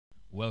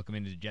Welcome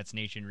into Jets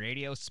Nation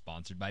Radio,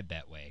 sponsored by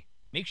Betway.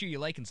 Make sure you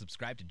like and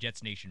subscribe to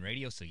Jets Nation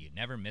Radio so you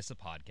never miss a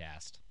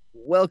podcast.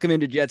 Welcome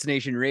into Jets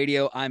Nation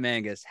Radio. I'm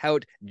Angus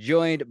Hout,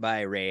 joined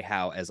by Ray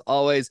Howe, as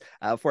always.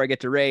 Before I get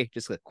to Ray,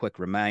 just a quick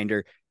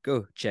reminder,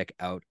 go check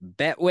out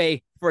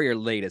Betway for your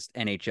latest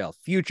NHL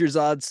futures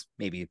odds.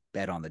 Maybe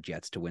bet on the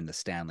Jets to win the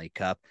Stanley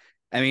Cup.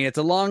 I mean, it's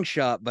a long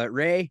shot, but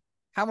Ray,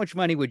 how much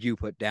money would you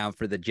put down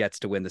for the Jets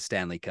to win the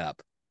Stanley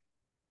Cup?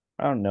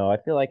 I don't know. I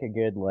feel like a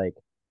good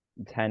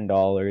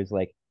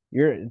 $10.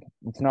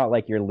 It's not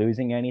like you're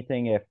losing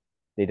anything if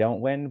they don't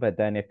win, but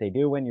then if they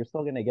do win, you're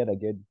still gonna get a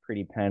good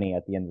pretty penny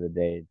at the end of the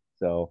day.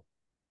 So,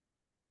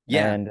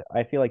 Yeah, and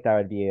I feel like that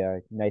would be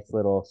a nice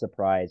little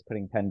surprise,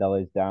 putting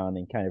 $10 down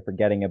and kind of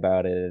forgetting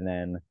about it, and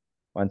then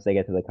once they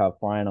get to the cup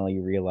final,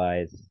 you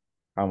realize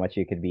how much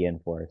you could be in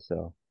for.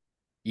 So,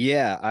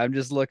 Yeah, I'm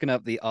just looking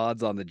up the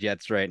odds on the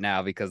Jets right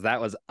now because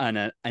that was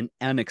an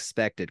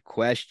unexpected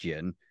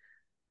question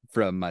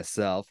from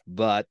myself.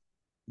 But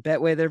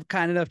Betway, they're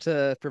kind enough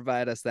to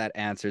provide us that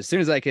answer. As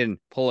soon as I can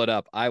pull it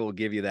up, I will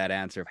give you that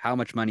answer of how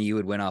much money you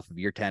would win off of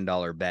your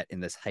 $10 bet in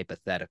this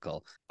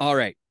hypothetical. All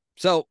right.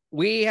 So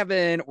we have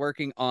been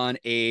working on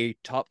a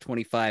top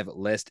 25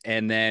 list,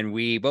 and then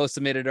we both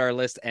submitted our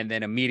list and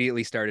then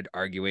immediately started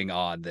arguing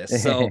on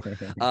this. So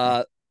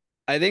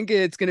I think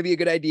it's going to be a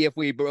good idea if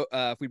we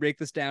break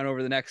this down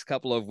over the next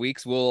couple of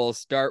weeks. We'll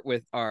start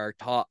with our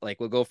top,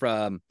 like we'll go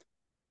from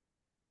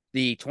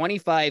the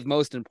 25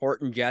 most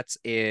important Jets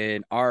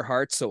in our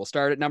hearts. So we'll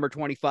start at number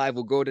 25,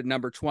 we'll go to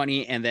number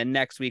 20, and then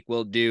next week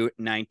we'll do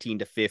 19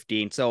 to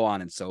 15, so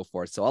on and so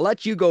forth. So I'll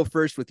let you go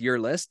first with your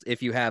list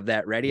if you have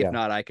that ready. If yeah.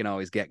 not, I can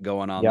always get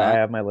going on Yeah, I that.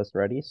 have my list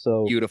ready.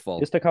 So Beautiful.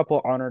 just a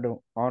couple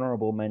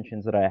honorable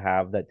mentions that I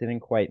have that didn't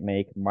quite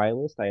make my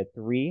list. I had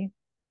three.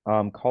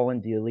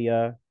 Colin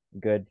Delia,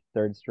 good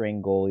third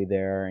string goalie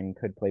there and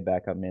could play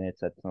backup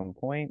minutes at some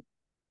point.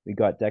 We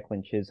got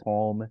Declan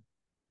Chisholm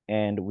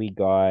and we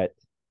got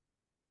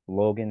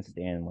Logan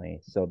Stanley.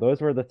 So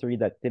those were the three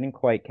that didn't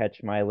quite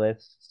catch my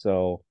list.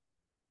 So,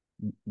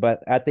 but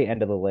at the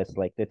end of the list,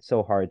 like it's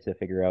so hard to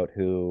figure out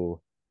who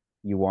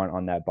you want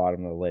on that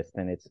bottom of the list,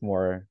 and it's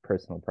more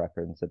personal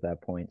preference at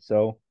that point.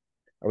 So,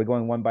 are we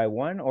going one by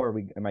one, or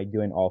am I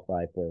doing all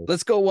five first?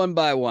 Let's go one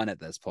by one at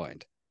this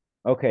point.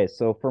 Okay,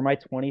 so for my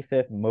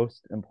 25th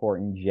most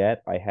important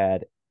Jet, I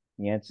had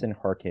Jansen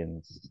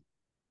Harkins.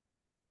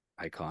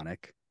 Iconic.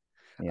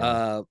 Yeah.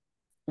 Uh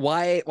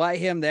why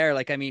him there?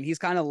 Like, I mean, he's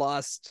kind of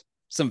lost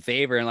some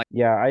favor and like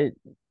Yeah, I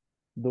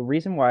the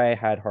reason why I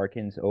had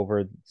Harkins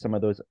over some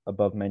of those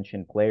above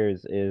mentioned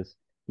players is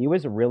he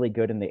was really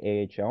good in the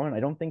AHL, and I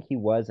don't think he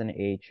was an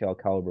AHL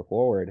caliber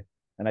forward.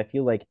 And I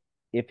feel like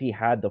if he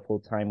had the full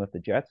time with the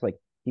Jets, like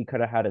he could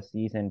have had a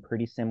season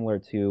pretty similar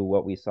to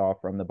what we saw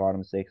from the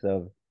bottom six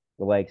of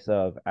the likes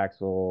of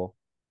Axel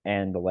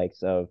and the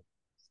likes of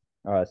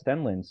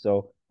Stenlund.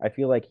 So I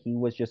feel like he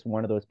was just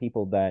one of those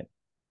people that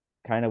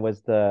kind of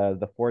was the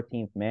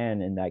 14th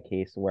man in that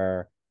case,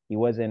 where he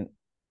wasn't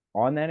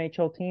on the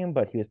NHL team,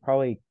 but he was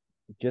probably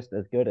just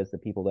as good as the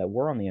people that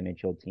were on the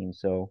NHL team.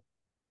 So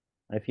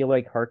I feel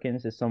like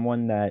Harkins is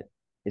someone that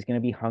is going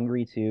to be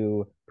hungry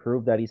to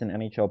prove that he's an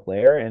NHL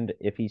player. And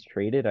if he's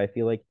traded, I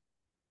feel like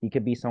he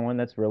could be someone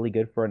that's really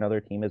good for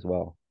another team as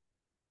well.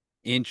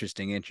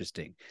 interesting.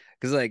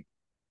 Because like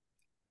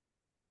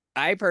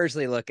I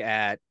personally look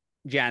at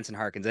Jansen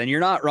Harkins, and you're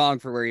not wrong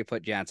for where you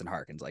put Jansen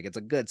Harkins. Like, it's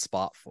a good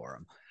spot for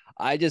him.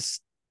 I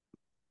just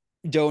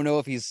don't know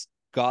if he's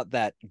got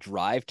that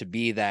drive to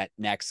be that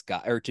next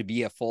guy or to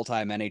be a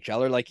full-time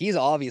NHLer. Like, he's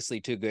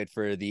obviously too good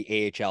for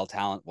the AHL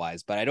talent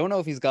wise, but I don't know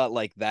if he's got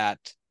like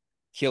that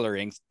killer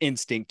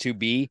instinct to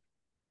be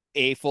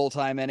a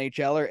full-time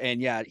NHLer.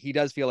 And yeah, he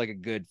does feel like a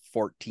good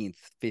 14th,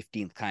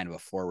 15th kind of a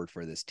forward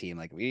for this team.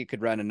 Like, we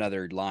could run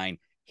another line,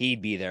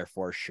 he'd be there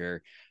for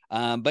sure.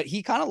 But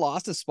he kind of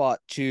lost a spot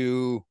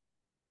to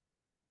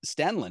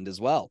Stenlund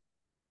as well.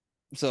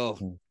 So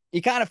Mhm.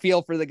 you kind of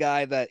feel for the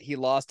guy that he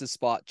lost his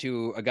spot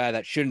to a guy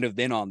that shouldn't have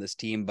been on this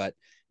team, but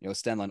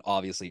Stenlund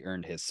obviously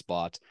earned his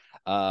spot.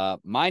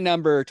 My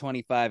number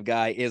 25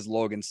 guy is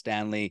Logan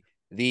Stanley,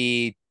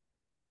 the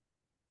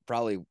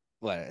probably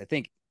what I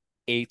think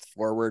eighth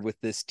forward with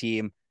this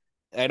team.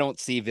 I don't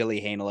see Ville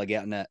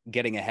Heinola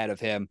getting ahead of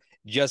him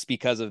just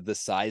because of the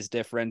size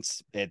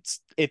difference. It's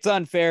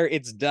unfair,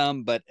 it's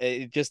dumb, but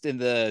just in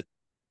the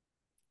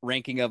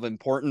ranking of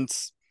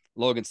importance,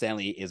 Logan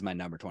Stanley is my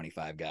number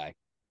 25 guy.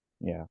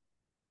 Yeah.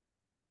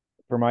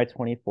 For my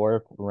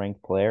 24th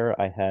ranked player,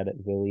 I had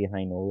Ville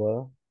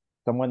Heinola,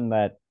 someone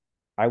that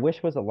I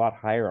wish was a lot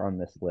higher on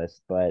this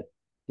list, but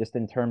just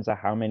in terms of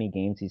how many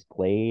games he's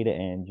played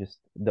and just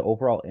the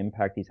overall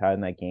impact he's had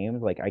in that game,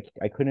 like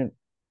I couldn't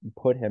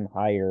put him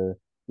higher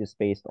just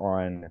based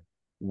on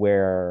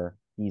where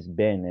he's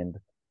been. And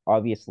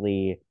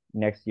obviously,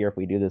 next year, if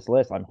we do this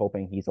list, I'm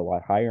hoping he's a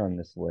lot higher on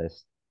this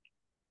list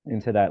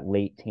into that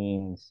late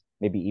teens,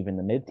 maybe even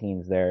the mid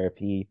teens there if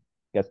he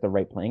gets the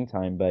right playing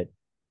time. But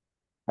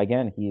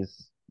again,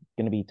 he's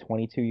going to be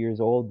 22 years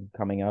old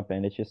coming up,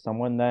 and it's just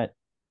someone that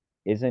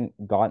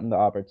isn't gotten the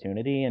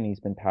opportunity, and he's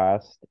been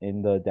passed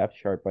in the depth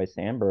chart by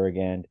Sandberg.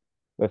 And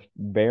with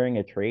bearing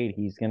a trade,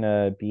 he's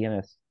gonna be in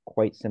a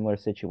quite similar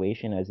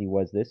situation as he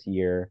was this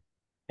year.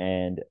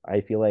 And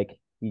I feel like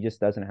he just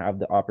doesn't have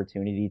the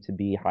opportunity to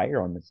be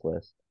higher on this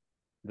list.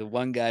 The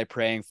one guy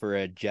praying for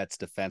a Jets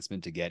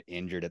defenseman to get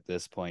injured at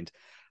this point.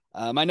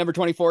 My number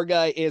 24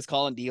 guy is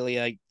Colin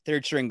Delia,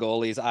 third string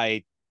goalies.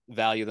 I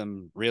value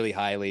them really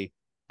highly,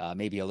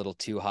 maybe a little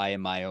too high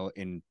in my own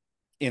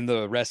in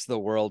the rest of the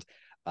world.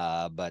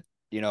 But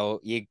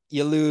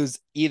you lose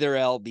either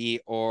LB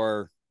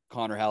or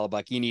Connor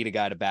Hellebuck. You need a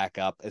guy to back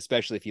up,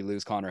 especially if you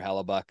lose Connor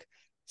Hellebuck.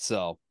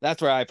 So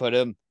that's where I put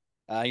him.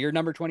 You're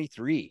number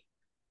 23.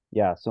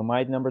 Yeah, so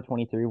my number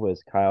 23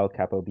 was Kyle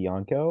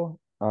Capobianco.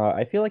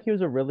 I feel like he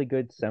was a really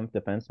good seventh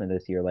defenseman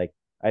this year. Like,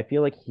 I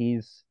feel like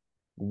he's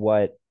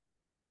what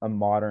a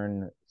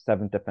modern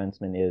seventh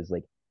defenseman is.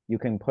 Like, you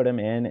can put him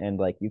in and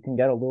like you can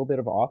get a little bit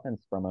of offense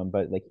from him,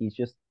 but like he's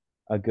just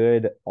a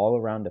good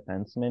all-around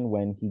defenseman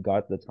when he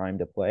got the time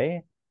to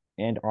play.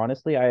 And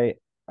honestly, I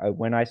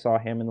when I saw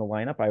him in the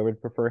lineup, I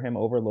would prefer him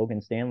over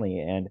Logan Stanley,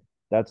 and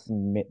that's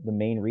the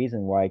main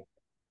reason why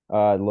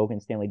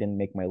Logan Stanley didn't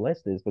make my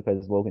list is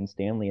because Logan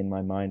Stanley in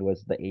my mind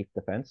was the eighth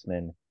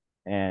defenseman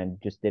and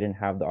just didn't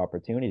have the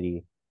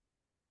opportunity.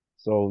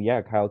 So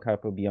yeah, Kyle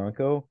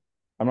Capobianco.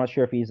 I'm not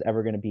sure if he's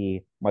ever going to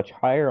be much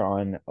higher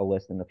on a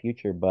list in the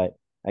future, but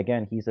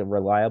again, he's a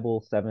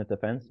reliable seventh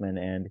defenseman,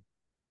 and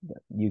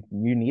you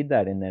need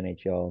that in the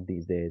NHL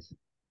these days.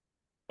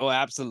 Oh,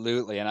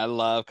 absolutely. And I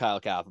love Kyle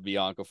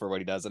Capobianco for what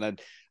he does. And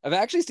I've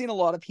actually seen a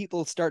lot of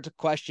people start to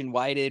question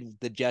why did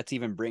the Jets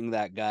even bring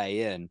that guy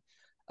in?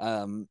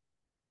 Um,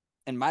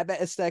 and my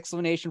best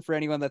explanation for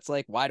anyone that's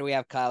like, why do we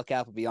have Kyle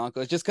Capobianco?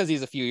 Is just because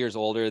he's a few years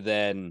older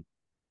than,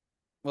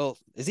 well,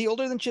 is he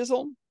older than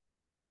Chisholm?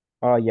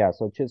 Yeah,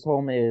 so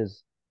Chisholm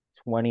is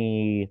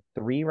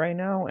 23 right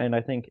now, and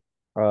I think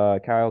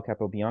Kyle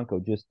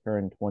Capobianco just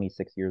turned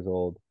 26 years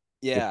old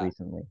just Yeah.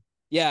 recently.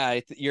 Yeah. I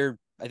think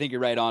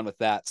you're right on with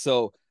that.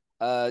 So,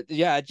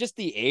 yeah, just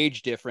the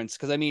age difference.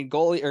 Cause I mean,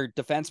 goalie or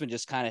defensemen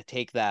just kind of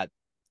take that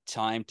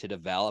time to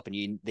develop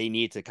and they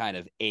need to kind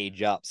of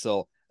age up.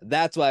 So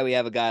that's why we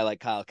have a guy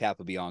like Kyle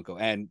Capobianco.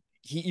 And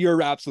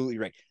you're absolutely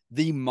right.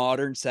 The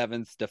modern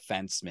seventh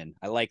defenseman.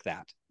 I like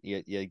that.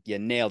 You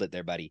nailed it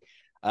there, buddy.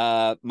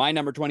 My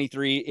number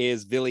 23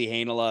 is Ville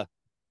Heinola.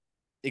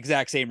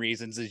 Exact same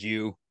reasons as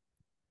you.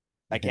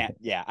 I can't.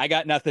 Yeah, I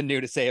got nothing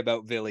new to say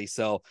about Ville.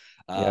 So,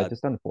 Yeah, uh,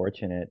 just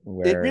unfortunate it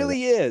where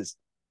really is.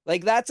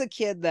 Like that's a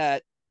kid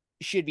that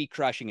should be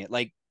crushing it.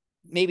 Like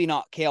maybe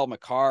not Cale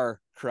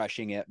Makar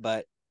crushing it,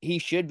 but he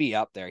should be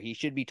up there. He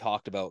should be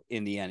talked about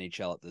in the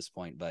NHL at this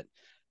point. But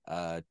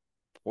uh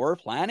poor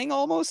planning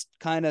almost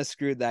kind of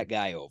screwed that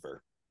guy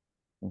over.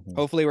 mhm,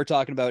 Hopefully we're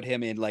talking about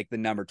him in like the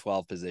number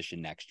 12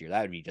 position next year.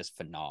 That would be just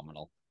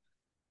phenomenal.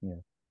 yeah.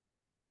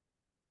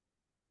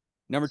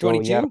 Number So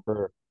yeah, 22?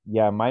 for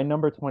yeah, my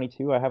number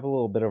 22, I have a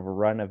little bit of a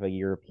run of a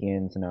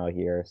Europeans now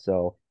here.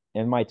 So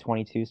in my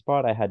 22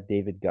 spot, I had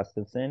David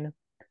Gustafson.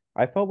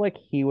 I felt like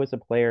he was a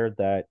player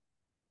that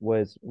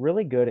was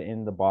really good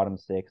in the bottom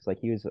six. Like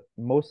he was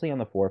mostly on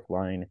the fourth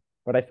line,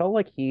 but I felt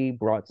like he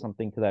brought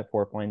something to that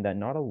fourth line that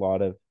not a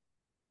lot of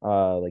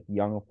like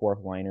young fourth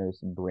liners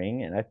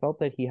bring. And I felt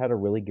that he had a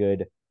really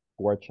good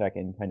forecheck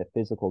and kind of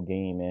physical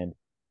game. And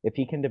if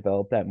he can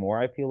develop that more,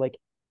 I feel like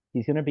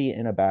he's going to be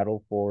in a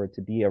battle for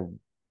to be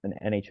an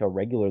NHL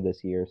regular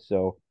this year.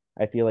 So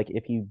I feel like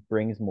if he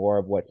brings more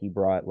of what he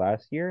brought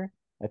last year,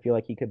 I feel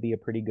like he could be a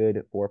pretty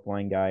good fourth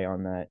line guy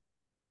on that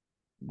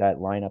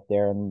lineup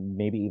there, and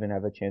maybe even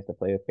have a chance to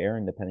play with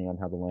Barron depending on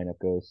how the lineup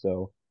goes.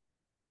 So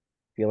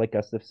feel like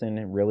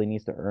Gustafson really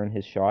needs to earn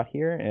his shot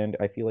here, and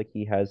I feel like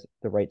he has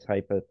the right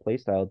type of play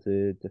style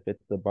to fit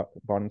the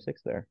bottom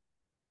six there.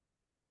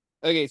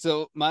 Okay,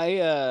 so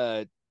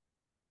my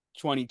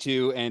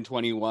 22 and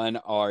 21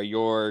 are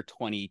your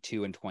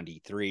 22 and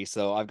 23.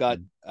 So I've got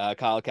Mm.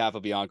 Kyle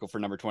Capobianco for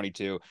number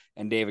 22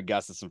 and David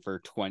Gustafson for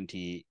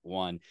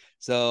 21.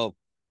 So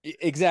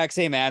exact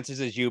same answers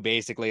as you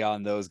basically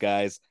on those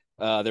guys.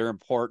 They're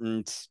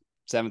important.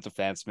 Seventh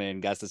defenseman.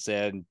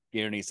 Gustafson,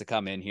 needs to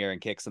come in here and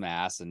kick some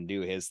ass and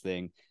do his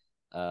thing.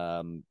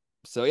 Um,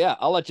 so yeah,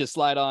 I'll let you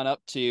slide on up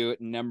to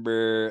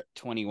number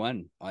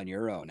 21 on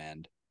your own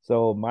end.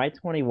 So my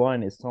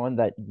 21 is someone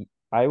that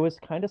I was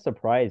kind of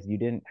surprised you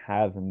didn't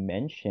have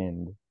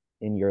mentioned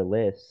in your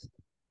list.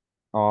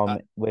 Uh,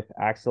 With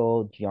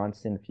Axel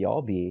Johnson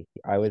Fjallby,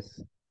 I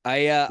was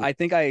I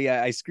think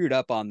I screwed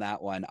up on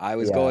that one. I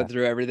was going yeah,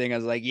 through everything. I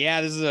was like,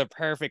 yeah, this is a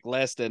perfect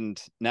list.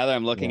 And now that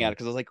I'm looking at yeah. it,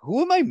 because I was like,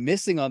 who am I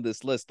missing on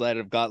this list that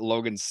have got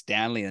Logan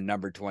Stanley in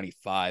number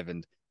 25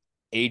 and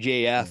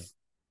Yeah. AJF?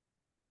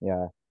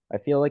 Yeah. I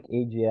feel like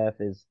AGF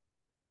is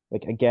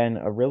like again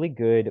a really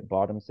good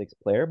bottom six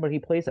player, but he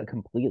plays a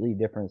completely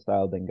different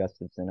style than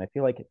Gustafson. I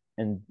feel like,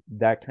 and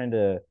that kind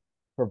of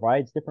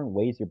provides different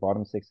ways your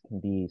bottom six can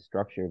be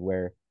structured.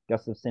 Where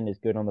Gustafson is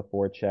good on the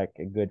forecheck,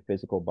 a good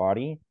physical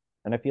body,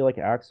 and I feel like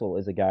Axel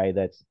is a guy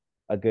that's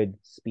a good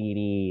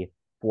speedy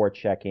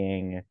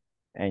forechecking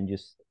and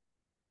just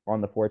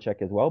on the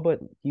forecheck as well, but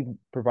he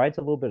provides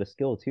a little bit of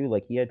skill too.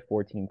 Like he had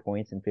 14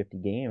 points in 50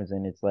 games,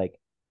 and it's like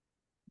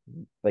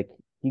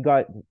he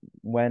got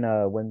when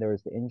there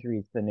was the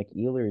injuries to Nick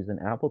Ehlers and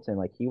Appleton,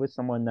 like he was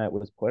someone that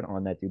was put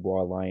on that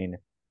Dubois line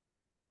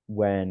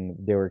when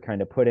they were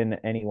kind of put in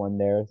anyone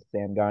there.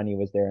 Sam Gagner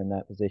was there in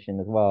that position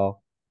as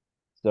well.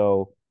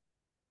 So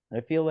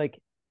I feel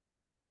like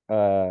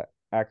uh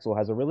Axel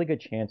has a really good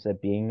chance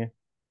at being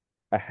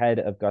ahead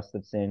of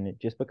Gustafson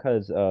just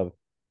because of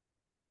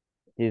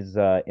his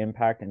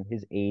impact and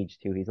his age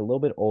too. He's a little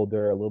bit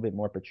older, a little bit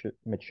more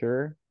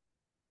mature,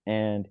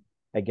 and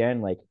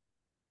again, like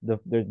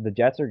the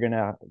Jets are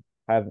gonna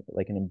have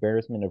like an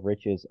embarrassment of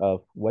riches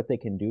of what they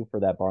can do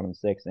for that bottom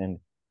six, and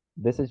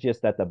this is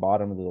just at the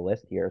bottom of the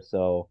list here.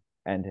 So,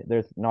 and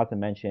there's not to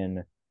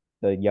mention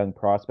the young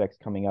prospects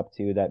coming up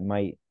too that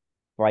might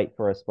fight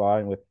for a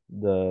spot with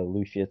the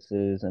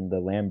Luciuses and the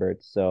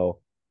Lamberts. So,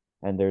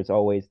 and there's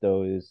always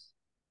those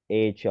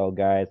AHL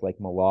guys like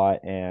Malott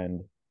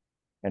and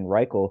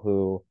Reichel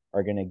who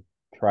are gonna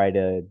try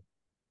to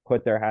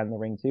put their hat in the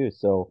ring too.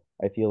 So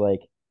I feel like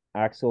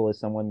Axel is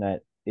someone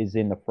that is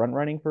in the front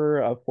running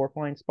for a fourth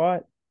line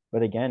spot.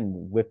 But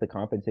again, with the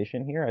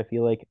competition here, I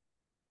feel like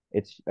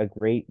it's a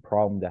great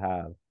problem to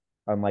have,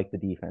 unlike the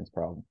defense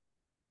problem.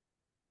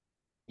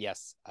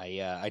 Yes,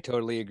 I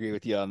totally agree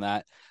with you on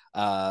that.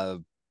 Uh,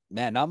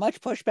 Man, not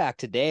much pushback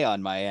today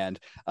on my end.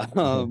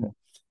 Um,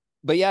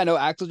 but yeah, no,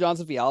 Axel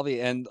Johnson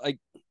Fialvi, and like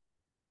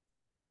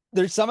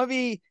there's some of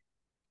me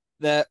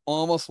that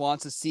almost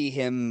wants to see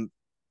him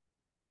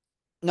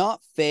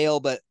not fail,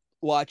 but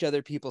watch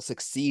other people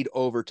succeed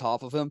over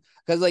top of him.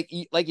 Because like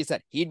you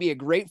said, he'd be a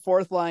great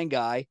fourth line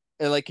guy.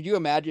 And like, could you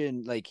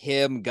imagine like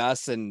him,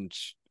 Gus, and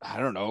I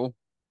don't know,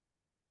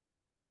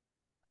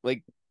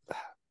 like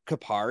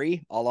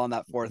Kapari all on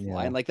that fourth Yeah.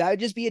 line? Like that would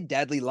just be a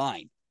deadly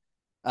line.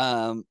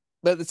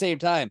 But at the same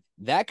time,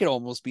 that could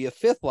almost be a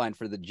fifth line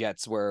for the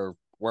Jets where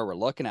we're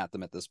looking at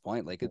them at this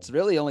point. Like it's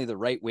really only the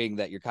right wing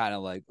that you're kind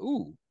of like,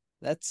 ooh,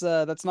 that's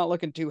not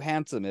looking too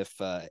handsome if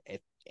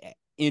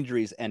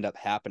injuries end up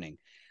happening.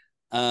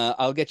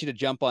 I'll get you to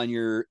jump on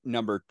your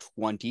number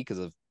 20 because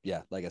of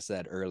yeah, like I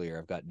said earlier,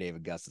 I've got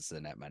David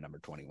Gustafson at my number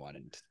 21,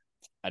 and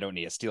I don't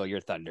need to steal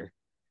your thunder.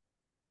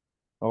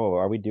 Oh,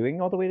 are we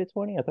doing all the way to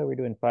 20? I thought we were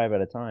doing five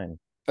at a time.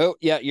 Oh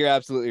yeah, you're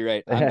absolutely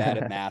right. I'm bad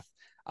at math.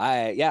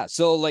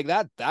 So like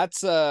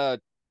that's our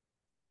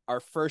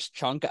first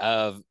chunk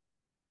of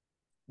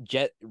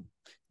jet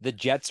the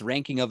Jets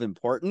ranking of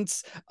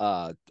importance.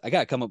 I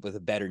gotta come up with a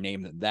better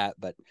name than that,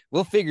 but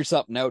we'll figure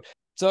something out.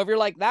 So if you're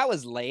like that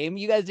was lame,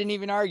 you guys didn't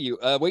even argue.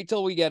 Wait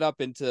till we get up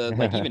into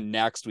like even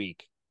next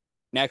week.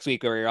 Next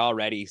week where you're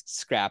already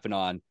scrapping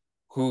on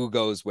who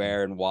goes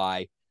where and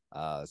why.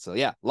 So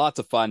yeah, lots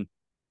of fun.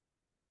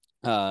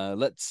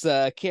 Let's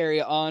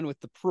carry on with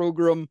the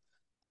program.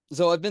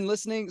 So I've been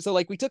listening. So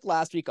like we took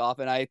last week off,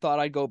 and I thought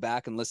I'd go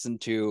back and listen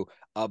to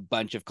a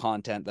bunch of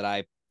content that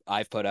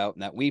I've put out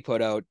and that we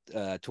put out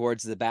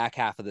towards the back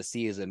half of the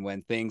season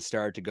when things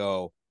started to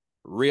go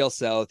real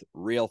south,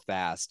 real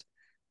fast.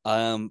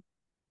 Um,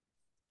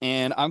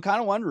 and I'm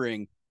kind of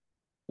wondering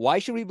why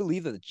should we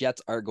believe that the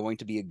Jets are going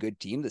to be a good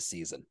team this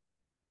season?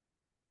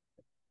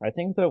 I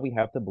think that we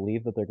have to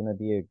believe that they're going to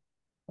be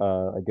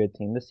a good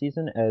team this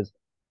season as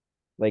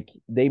like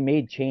they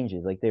made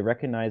changes. Like they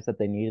recognized that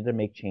they needed to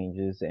make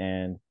changes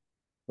and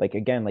like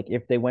again, like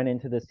if they went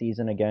into the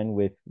season again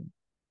with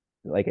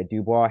like a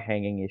Dubois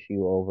hanging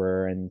issue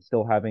over and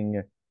still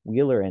having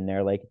Wheeler in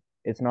there, like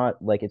it's not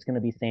like it's going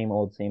to be same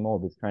old, same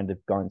old. It's kind of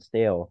gone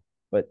stale.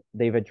 But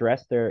they've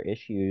addressed their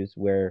issues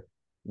where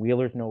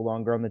Wheeler's no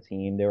longer on the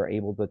team. They were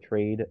able to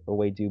trade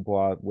away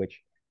Dubois,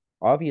 which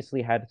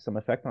obviously had some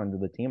effect on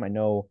the team.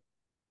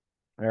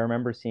 I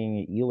remember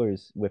seeing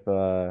Ehlers with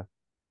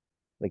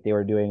like they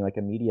were doing like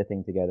a media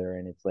thing together,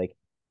 and it's like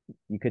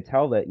you could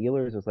tell that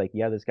Ehlers was like,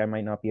 yeah, this guy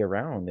might not be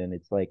around, and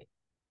it's like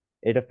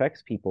it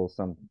affects people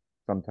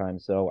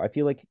sometimes. So I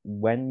feel like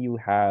when you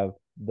have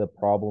the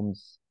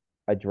problems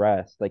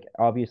addressed, like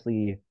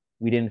obviously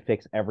we didn't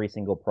fix every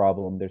single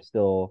problem. There's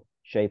still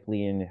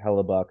Shifley and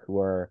Hellebuck who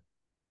are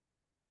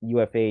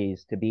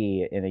UFAs to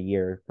be in a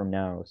year from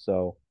now.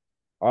 So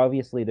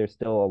obviously there's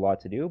still a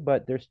lot to do,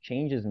 but there's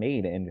changes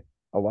made and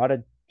a lot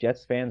of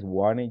Jets fans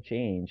wanted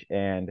change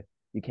and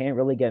you can't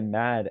really get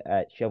mad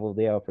at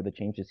Cheveldayoff for the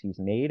changes he's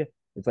made.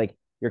 It's like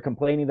you're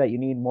complaining that you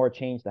need more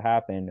change to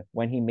happen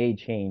when he made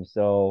change.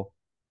 So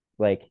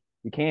like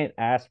you can't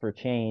ask for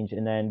change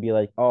and then be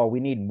like, oh, we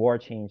need more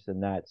change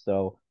than that.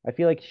 So I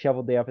feel like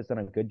Cheveldayoff has done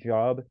a good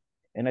job.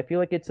 And I feel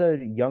like it's a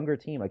younger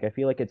team. Like I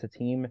feel like it's a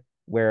team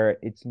where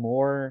it's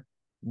more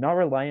not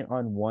reliant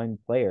on one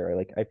player.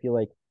 Like I feel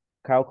like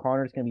Kyle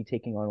Connor's going to be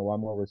taking on a lot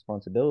more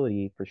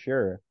responsibility for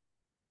sure,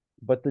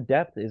 but the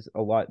depth is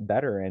a lot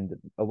better, and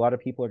a lot of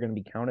people are going to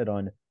be counted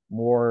on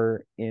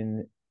more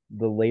in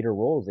the later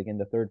roles, like in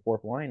the third,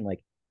 fourth line.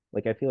 Like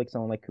I feel like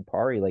someone like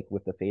Kupari, like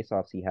with the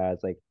faceoffs he has,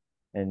 like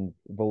and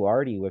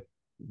Velarde with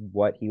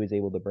what he was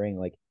able to bring,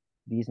 like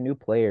these new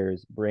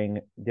players bring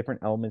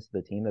different elements to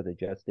the team that the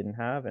Jets didn't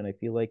have, and I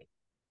feel like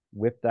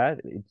with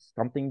that, it's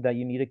something that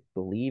you need to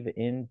believe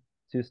in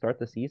to start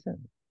the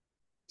season.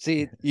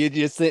 See, you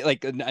just think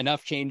like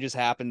enough changes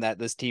happen that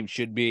this team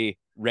should be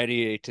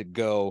ready to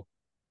go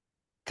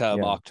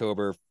come Yeah.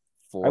 October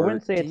I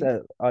wouldn't say it's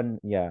 14th. a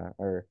yeah,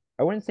 or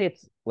I wouldn't say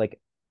it's like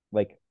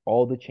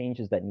all the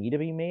changes that need to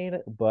be made,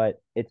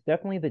 but it's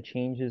definitely the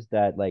changes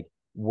that like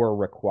were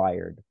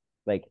required.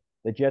 Like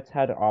the Jets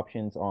had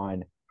options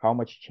on how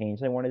much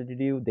change they wanted to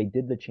do. They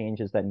did the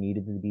changes that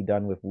needed to be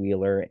done with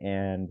Wheeler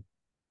and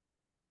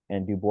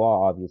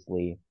Dubois,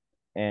 obviously.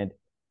 And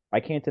I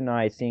can't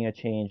deny seeing a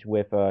change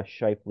with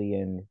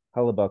Shifley and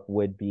Hellebuck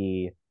would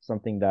be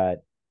something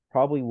that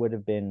probably would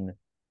have been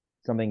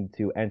something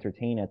to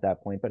entertain at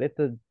that point. But if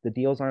the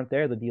deals aren't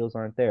there, the deals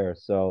aren't there.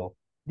 So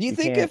Do you you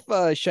think can't. if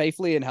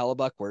Shifley and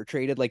Hellebuck were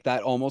traded, like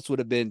that almost would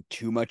have been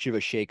too much of a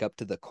shakeup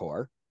to the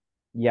core?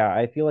 Yeah,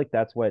 I feel like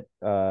that's what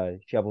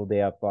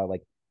Cheveldayoff thought.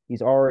 Like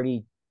he's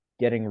already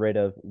getting rid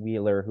of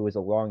Wheeler, who is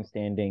a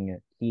long-standing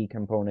key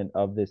component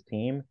of this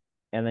team,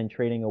 and then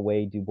trading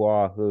away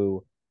Dubois,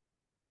 who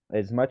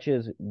as much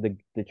as the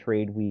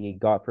trade we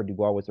got for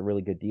Dubois was a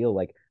really good deal,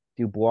 like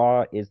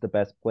Dubois is the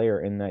best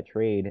player in that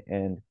trade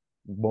and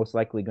most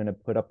likely going to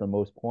put up the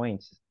most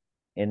points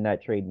in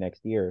that trade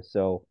next year.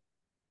 So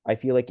I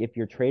feel like if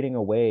you're trading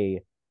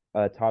away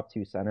a top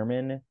two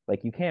centerman,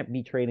 like you can't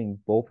be trading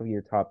both of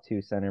your top two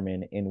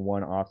centermen in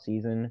one off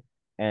season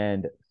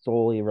and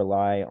solely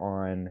rely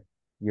on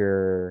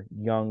your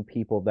young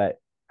people that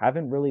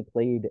haven't really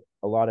played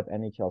a lot of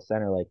NHL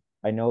center. Like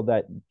I know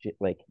that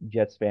like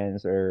Jets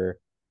fans are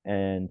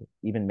and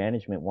even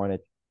management want to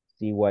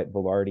see what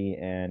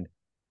Velarde and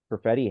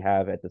Perfetti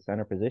have at the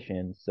center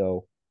position.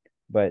 So,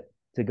 but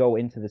to go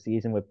into the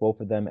season with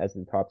both of them as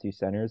the top two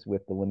centers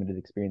with the limited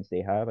experience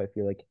they have, I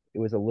feel like it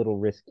was a little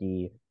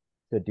risky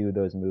to do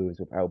those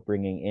moves without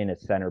bringing in a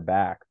center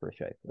back for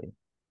Shifley.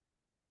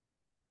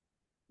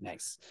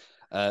 Nice.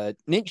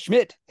 Nate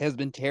Schmidt has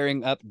been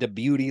tearing up the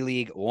beauty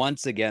league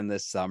once again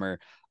this summer.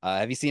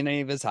 Have you seen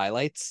any of his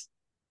highlights?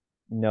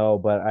 No,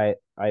 but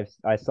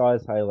I saw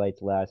his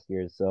highlights last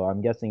year, so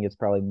I'm guessing it's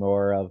probably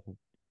more of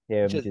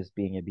him Just just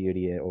being a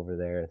beauty over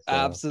there. So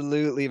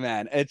absolutely,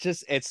 man.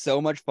 It's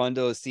so much fun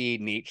to see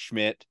Nate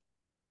Schmidt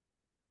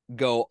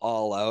go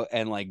all out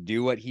and like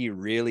do what he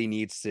really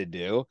needs to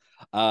do.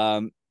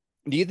 Um,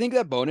 do you think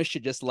that Bowness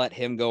should just let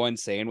him go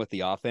insane with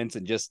the offense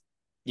and just,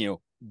 you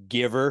know,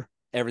 give her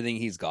everything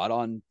he's got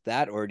on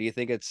that? Or do you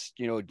think it's,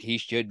 he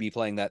should be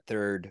playing that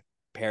third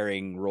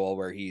pairing role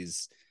where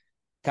he's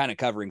kind of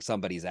covering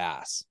somebody's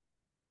ass?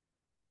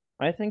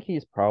 I think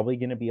he's probably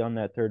going to be on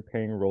that third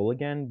pairing role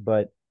again,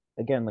 but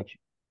again, like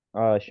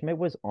Schmidt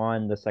was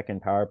on the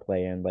second power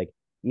play and like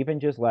even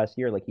just last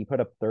year, like he put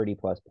up 30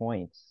 plus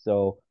points.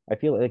 So I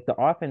feel like the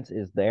offense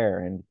is there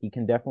and he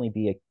can definitely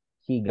be a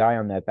key guy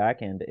on that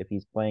back end if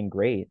he's playing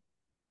great.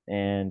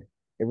 And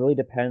it really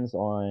depends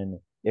on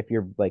if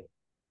you're like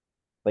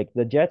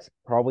the Jets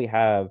probably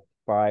have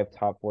five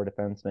top four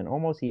defensemen,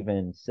 almost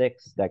even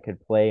six that could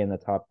play in the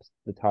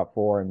top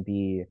four and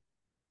be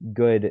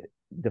good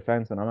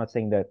defensemen. I'm not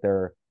saying that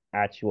they're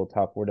actual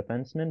top four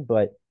defensemen,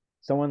 but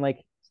someone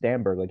like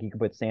Stamberg, like you could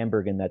put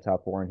Sandberg in that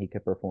top four and he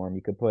could perform.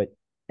 You could put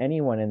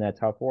anyone in that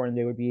top four and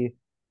they would be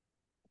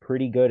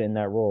pretty good in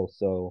that role.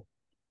 So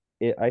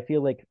I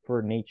feel like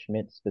for Nate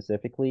Schmidt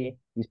specifically,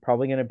 he's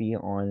probably going to be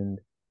on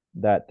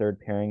that third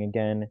pairing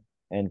again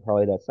and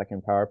probably that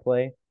second power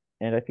play.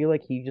 And I feel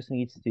like he just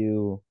needs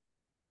to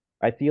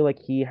I feel like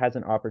he has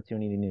an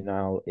opportunity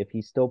now if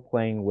he's still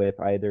playing with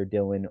either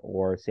Dylan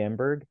or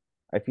Sandberg.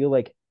 I feel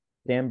like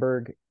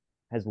Sandberg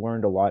has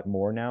learned a lot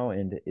more now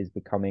and is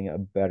becoming a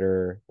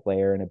better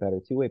player and a better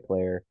two-way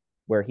player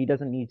where he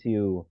doesn't need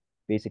to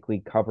basically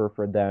cover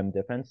for them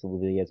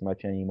defensively as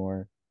much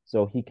anymore.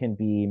 So he can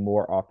be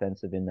more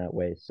offensive in that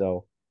way.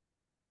 So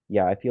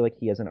yeah, I feel like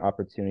he has an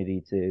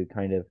opportunity to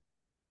kind of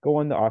go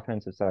on the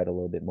offensive side a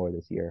little bit more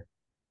this year.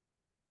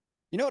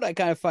 You know what I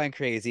kind of find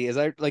crazy is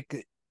I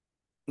like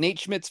Nate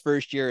Schmidt's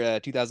first year,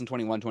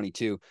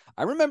 2021-22.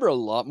 I remember a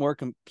lot more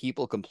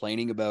people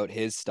complaining about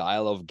his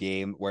style of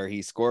game where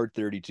he scored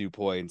 32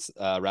 points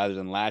rather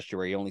than last year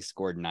where he only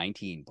scored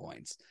 19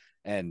 points.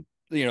 And,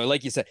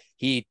 like you said,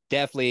 he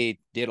definitely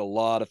did a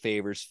lot of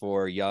favors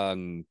for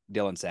young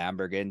Dylan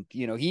Sandberg. And,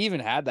 he even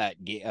had that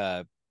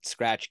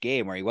scratch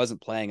game where he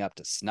wasn't playing up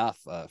to snuff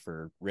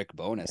for Rick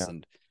Bowness. Yeah.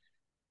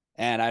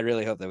 And I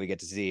really hope that we get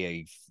to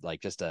see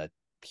just a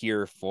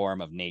pure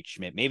form of Nate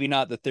Schmidt. Maybe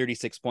not the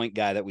 36 point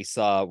guy that we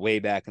saw way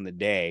back in the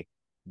day,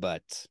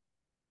 but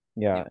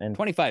Yeah, and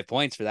 25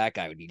 points for that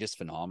guy would be just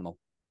phenomenal.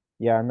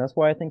 yeah, and that's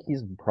why I think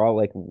he's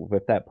probably like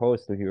with that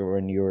post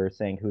when you were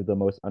saying who the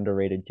most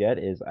underrated Jet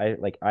is.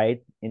 I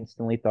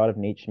instantly thought of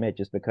Nate Schmidt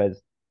just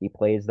because he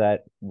plays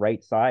that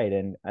right side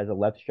and as a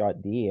left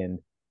shot D, and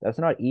that's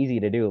not easy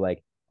to do.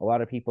 Like a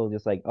lot of people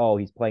just like, oh,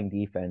 he's playing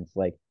defense,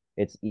 like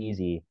it's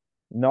easy.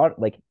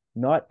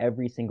 Not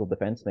every single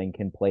defenseman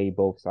can play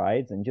both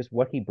sides, and just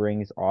what he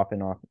brings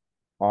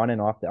on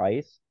and off the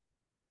ice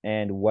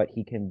and what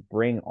he can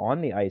bring on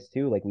the ice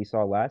too. Like we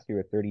saw last year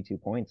with 32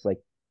 points. Like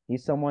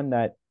he's someone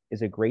that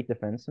is a great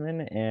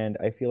defenseman, and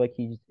I feel like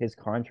his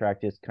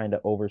contract just kind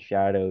of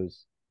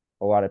overshadows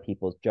a lot of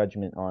people's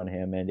judgment on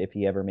him. And if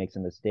he ever makes a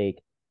mistake,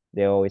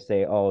 they always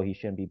say, "Oh, he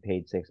shouldn't be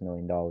paid $6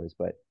 million,"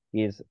 but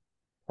he is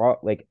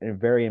like a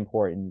very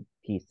important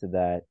piece to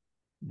that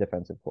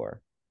defensive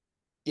core.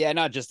 Yeah,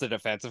 not just the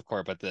defensive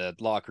core, but the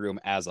locker room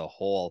as a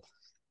whole.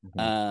 Mhm.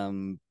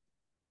 Um,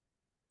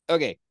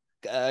 okay,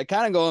 kind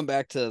of going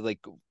back to like,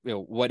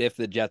 what if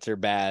the Jets are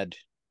bad,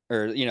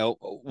 or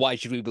why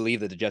should we believe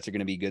that the Jets are going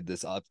to be good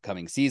this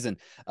upcoming season?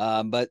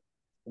 But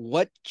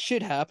what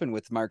should happen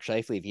with Mark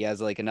Scheifele if he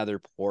has like another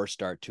poor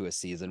start to a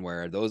season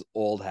where those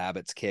old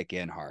habits kick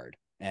in hard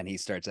and he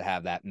starts to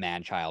have that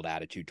man-child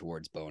attitude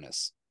towards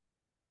Bowness?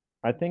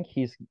 I think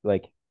he's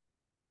like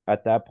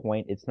at that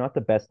point, it's not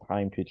the best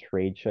time to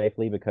trade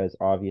Shifley because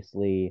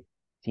obviously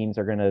teams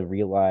are going to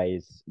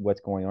realize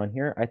what's going on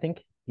here. I think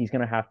he's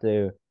going to have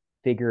to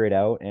figure it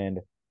out, and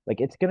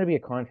like it's going to be a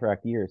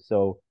contract year.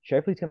 So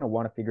Shifley's going to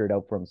want to figure it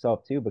out for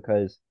himself too,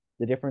 because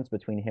the difference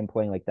between him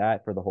playing like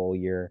that for the whole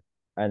year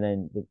and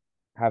then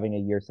having a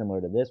year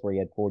similar to this where he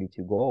had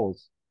 42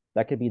 goals,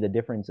 that could be the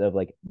difference of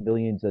like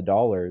millions of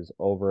dollars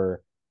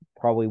over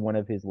probably one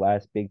of his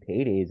last big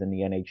paydays in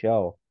the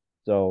NHL.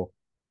 So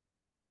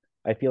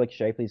I feel like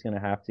Shifley's going to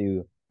have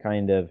to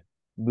kind of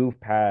move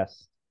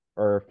past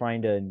or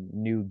find a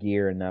new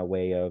gear in that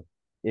way of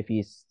if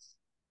he's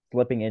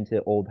slipping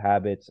into old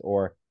habits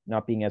or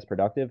not being as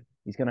productive,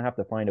 he's going to have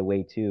to find a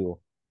way too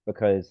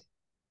because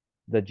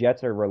the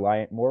Jets are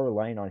more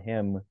reliant on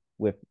him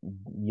with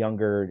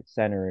younger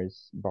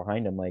centers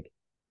behind him, like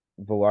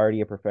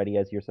Velarde or Perfetti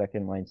as your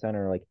second line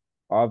center. Like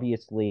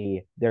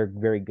obviously they're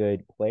very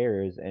good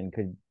players and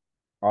could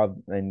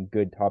and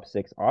good top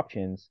six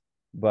options,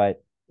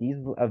 but he's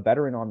a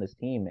veteran on this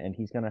team and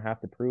he's going to have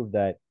to prove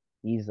that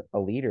he's a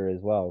leader as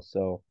well.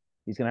 So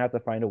he's going to have to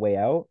find a way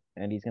out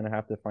and he's going to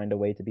have to find a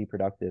way to be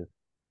productive.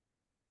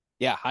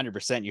 Yeah,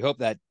 100%. You hope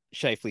that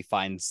Shifley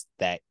finds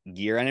that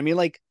gear. And I mean,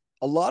 like,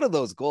 a lot of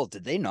those goals,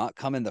 did they not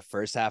come in the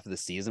first half of the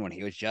season when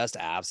he was just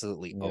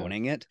absolutely Yeah.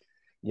 owning it?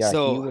 Yeah, he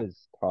So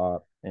was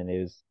top and it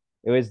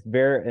was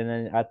very and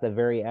then at the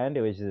very end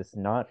it was just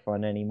not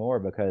fun anymore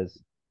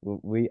because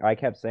I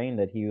kept saying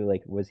that he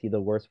like was he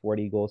the worst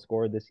 40 goal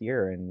scorer this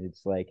year and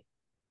it's like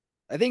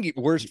I think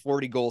worst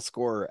 40 goal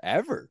scorer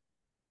ever.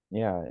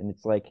 yeah, and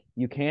it's like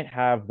you can't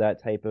have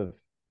that type of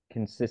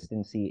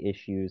consistency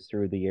issues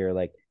through the year.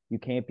 Like you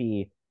can't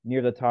be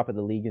near the top of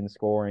the league in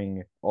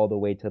scoring all the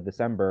way to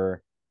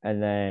December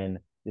and then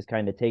just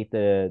kind of take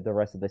the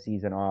rest of the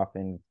season off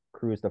and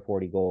cruise to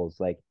 40 goals.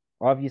 Like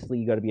obviously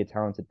you got to be a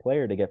talented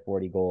player to get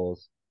 40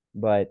 goals,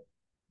 but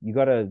you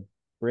got to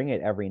bring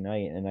it every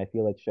night. And I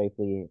feel like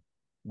Shifley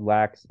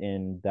lacks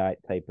in that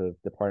type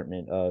of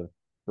department of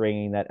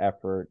bringing that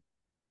effort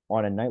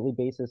on a nightly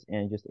basis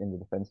and just in the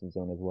defensive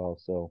zone as well.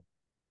 So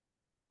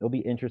it'll be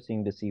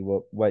interesting to see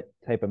what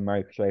type of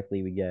Mark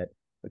Scheifele we get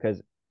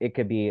because it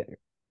could be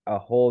a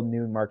whole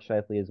new Mark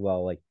Scheifele as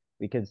well. Like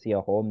we could see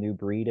a whole new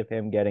breed of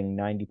him getting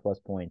 90 plus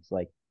points.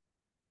 Like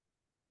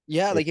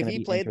Yeah, it's like if gonna he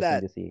be played interesting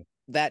that to see.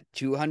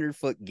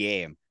 200-foot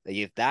game, like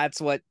if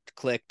that's what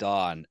clicked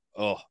on,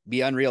 oh,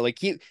 be unreal. Like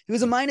he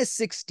was a minus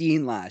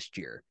 16 last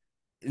year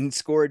and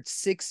scored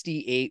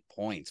 68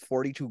 points,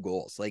 42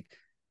 goals. Like,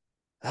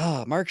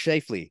 Mark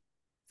Scheifele,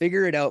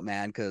 figure it out,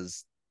 man,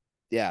 because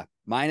yeah,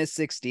 minus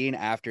 16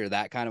 after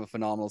that kind of a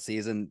phenomenal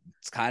season.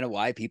 It's kind of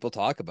why people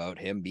talk about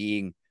him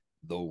being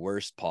the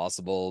worst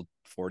possible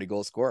 40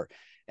 goal scorer.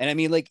 And I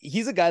mean, like,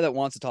 he's a guy that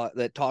wants to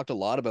that talked a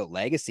lot about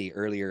legacy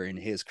earlier in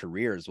his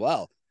career as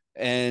well.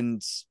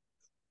 And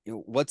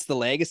what's the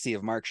legacy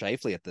of Mark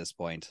Scheifele at this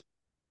point?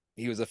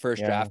 He was a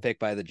first Yeah, draft pick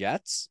by the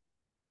Jets.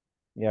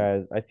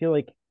 yeah. I feel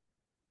like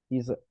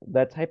he's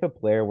that type of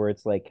player where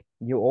it's like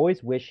you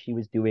always wish he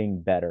was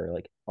doing better.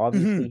 Like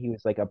Mm-hmm. obviously he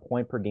was like a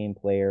point per game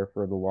player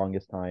for the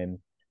longest time,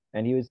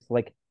 and he was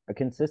like a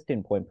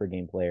consistent point per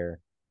game player.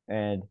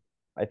 And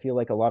I feel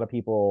like a lot of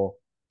people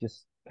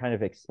just kind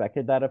of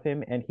expected that of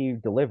him, and he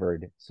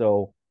delivered.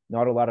 So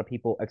not a lot of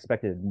people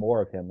expected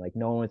more of him. Like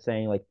no one was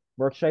saying like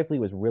Mark Scheifele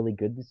was really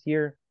good this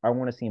year. I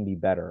want to see him be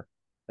better.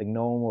 Like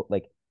no one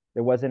like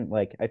there wasn't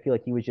like I feel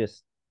like he was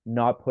just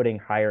not putting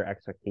higher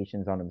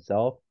expectations on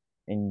himself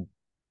and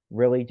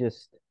really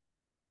just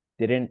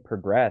didn't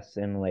progress.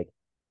 And like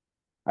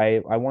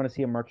I want to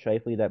see a Mark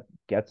Scheifele that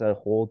gets a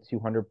whole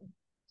 200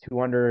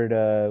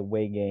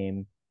 way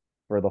game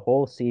for the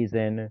whole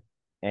season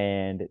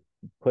and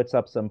puts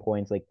up some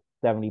points like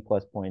 70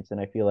 plus points. And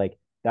I feel like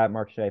that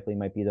Mark Scheifele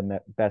might be the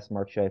best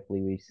Mark Scheifele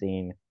we've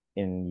seen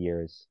in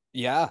years.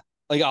 Yeah.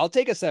 Like I'll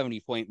take a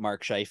 70-point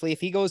Mark Scheifele.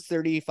 If he goes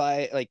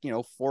 35, like,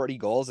 40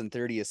 goals and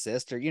 30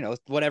 assists or,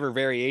 whatever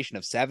variation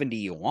of 70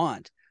 you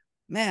want,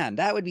 man,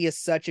 that would be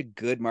such a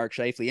good Mark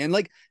Scheifele. And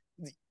like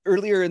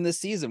earlier in the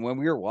season when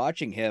we were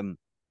watching him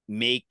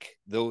make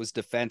those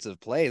defensive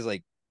plays,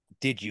 like,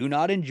 did you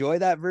not enjoy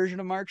that version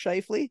of Mark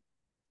Scheifele?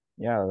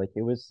 Yeah, like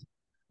it was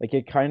like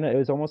it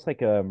was almost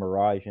like a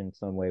mirage in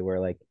some way where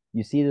like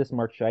you see this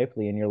Mark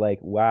Scheifele and you're like,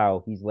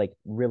 wow, he's like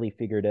really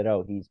figured it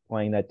out. He's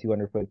playing that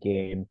 200-foot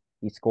game.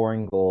 He's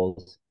scoring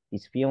goals.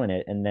 he's feeling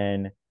it. And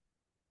then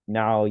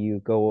now you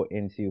go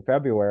into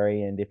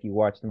February, and if you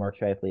watch the Mark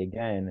Scheifele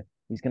again,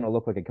 he's going to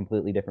look like a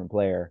completely different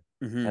player.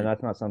 Mm-hmm. And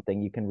that's not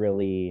something you can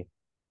really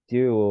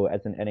do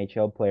as an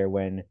NHL player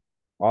when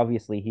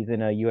obviously he's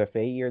in a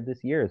UFA year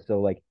this year.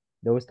 So like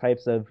those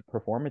types of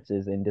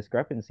performances and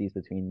discrepancies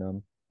between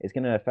them is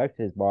going to affect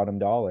his bottom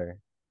dollar.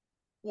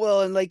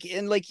 Well, and like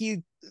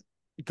he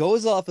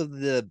goes off of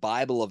the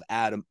Bible of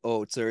Adam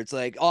Oates, or it's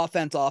like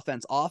offense,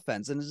 offense,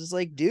 offense, and it's just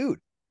like, dude,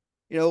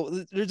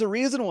 there's a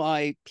reason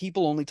why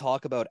people only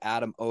talk about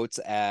Adam Oates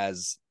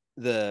as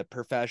the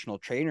professional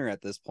trainer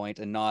at this point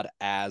and not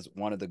as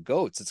one of the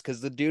goats. It's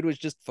because the dude was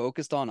just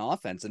focused on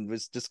offense and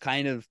was just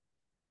kind of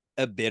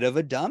a bit of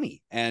a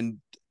dummy. And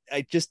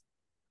I just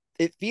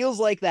it feels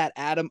like that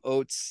Adam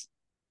Oates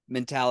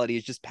mentality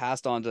is just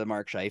passed on to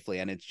Mark Scheifele,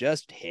 and it's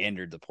just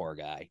hindered the poor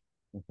guy.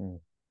 Mhm.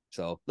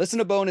 So listen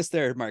to Bowness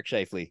there, Mark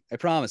Scheifele. I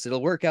promise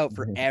it'll work out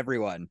for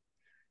everyone.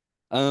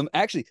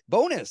 Actually,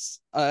 Bowness.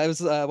 I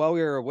was while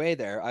we were away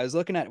there, I was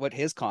looking at what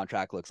his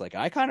contract looks like,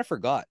 and I kind of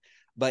forgot.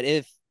 But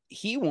if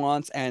he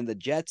wants and the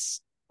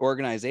Jets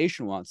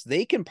organization wants,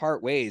 they can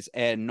part ways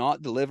and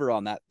not deliver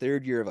on that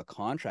third year of a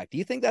contract. Do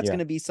you think that's going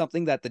Yeah. to be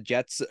something that the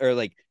Jets or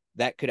like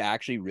that could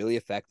actually really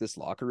affect this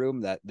locker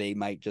room? That they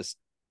might just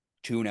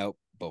tune out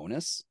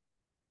Bonus?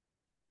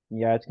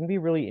 Yeah, it's gonna be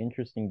really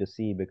interesting to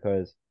see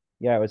because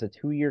yeah, it was a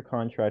 2-year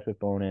contract with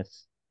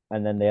bonus,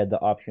 and then they had the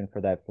option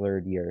for that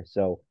third year.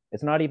 So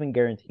it's not even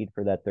guaranteed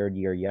for that third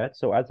year yet.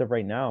 So as of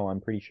right now,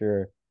 I'm pretty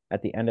sure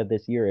at the end of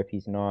this year, if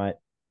he's not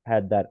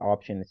had that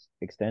option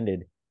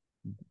extended,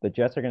 the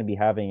Jets are going to be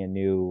having a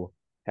new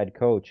head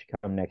coach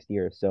come next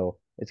year. So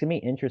it's going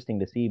to be interesting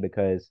to see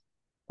because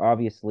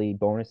obviously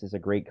Bonus is a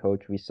great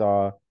coach. We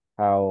saw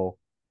how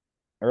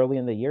early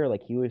in the year,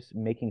 like he was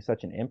making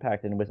such an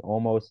impact and was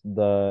almost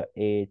the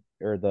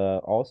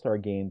All-Star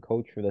game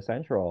coach for the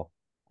Central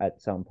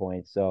at some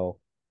point. So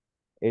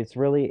it's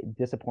really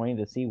disappointing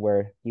to see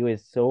where he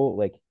was so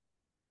like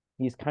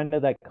he's kind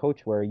of that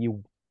coach where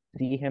you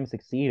see him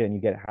succeed and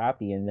you get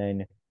happy, and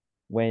then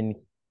when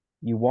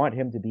you want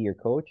him to be your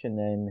coach, and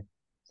then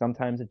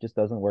sometimes it just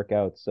doesn't work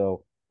out.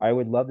 So I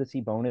would love to see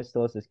Bonus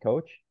still as his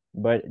coach,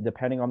 but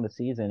depending on the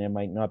season, it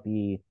might not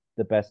be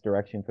the best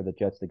direction for the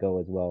Jets to go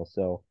as well.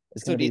 So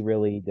it's going So to be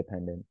really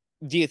dependent.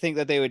 do you think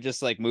that they would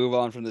just like move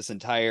on from this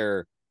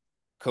entire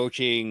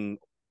coaching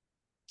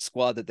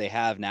squad that they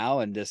have now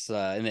and just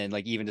and then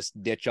like even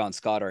just ditch on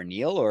Scott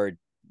Arniel, or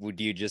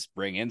would you just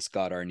bring in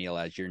Scott Arniel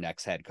as your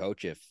next head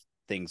coach if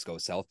things go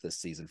south this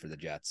season for the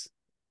Jets?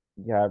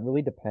 Yeah, it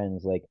really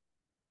depends. Like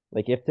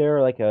if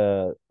they're like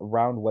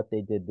around what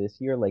they did this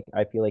year, like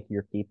I feel like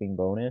you're keeping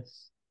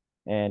bonus.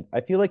 And I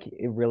feel like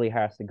it really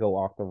has to go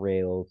off the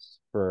rails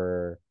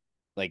for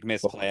Like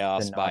miss bonus to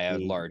playoffs by not a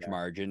be, large yeah.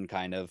 margin,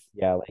 kind of.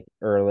 Yeah, like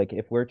or like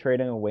if we're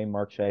trading away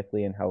Mark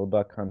Scheifele and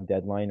Hellebuck come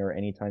deadline or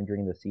anytime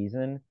during the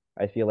season,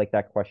 I feel like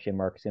that question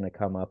mark's gonna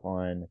come up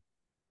on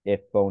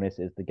if Bonus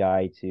is the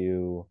guy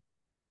to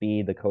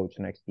be the coach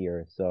next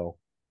year. So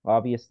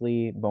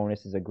obviously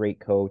Bonus is a great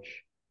coach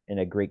and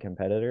a great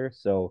competitor.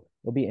 So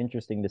it'll be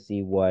interesting to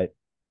see what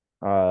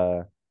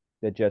uh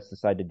the Jets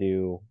decide to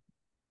do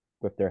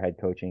with their head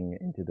coaching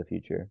into the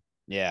future.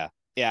 Yeah,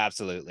 yeah,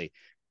 absolutely.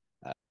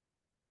 Uh,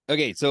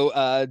 okay,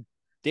 so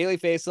Daily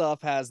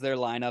Faceoff has their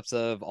lineups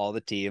of all the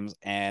teams,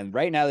 and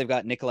right now they've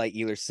got Nikolai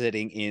Ehlers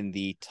sitting in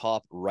the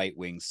top right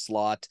wing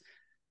slot.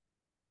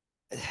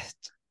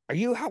 Are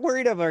you how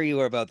worried are you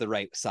about the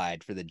right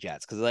side for the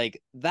Jets? Because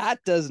like that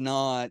does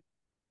not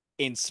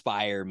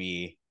inspire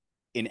me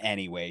in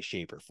any way,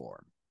 shape, or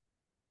form.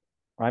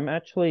 I'm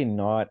actually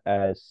not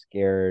as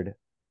scared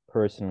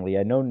personally.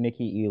 I know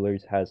Nikki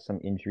Ehlers has some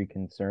injury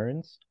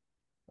concerns,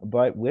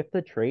 but with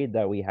the trade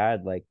that we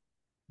had, like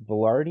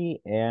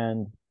Velarde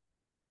and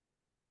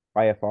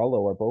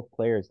Iafallo are both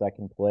players that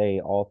can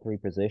play all three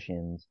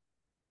positions.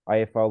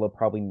 Iafallo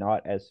probably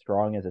not as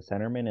strong as a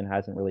centerman and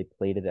hasn't really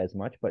played it as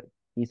much, but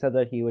he said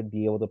that he would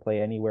be able to play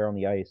anywhere on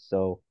the ice.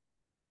 So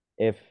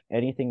if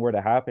anything were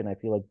to happen, I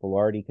feel like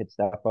Velarde could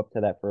step up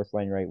to that first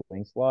line right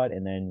wing slot,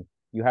 and then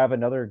you have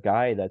another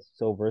guy that's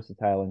so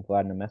versatile in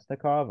Vlad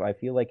Namestnikov. I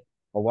feel like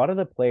a lot of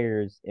the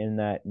players in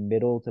that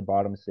middle to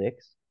bottom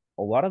six,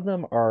 a lot of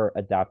them are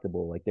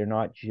adaptable. Like they're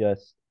not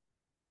just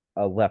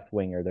a left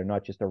winger, they're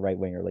not just a right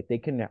winger. Like they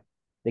can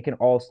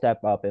all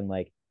step up, and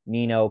like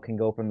Nino can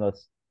go from the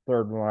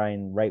third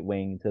line right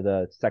wing to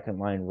the second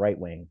line right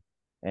wing,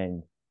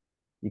 and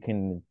you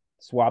can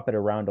swap it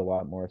around a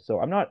lot more. So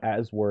I'm not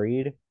as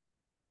worried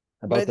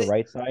But I about the think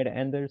right side,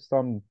 and there's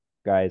some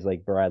guys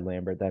like Brad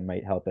Lambert that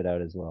might help it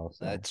out as well.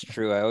 So that's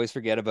true. I always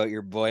forget about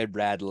your boy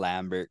Brad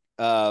Lambert.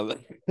 I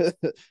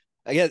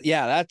guess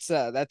yeah,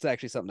 that's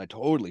actually something I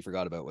totally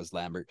forgot about was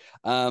Lambert.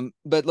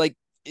 But like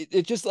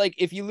it's just like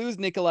if you lose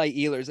Nikolai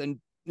Ehlers, and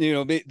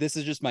this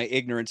is just my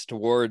ignorance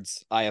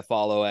towards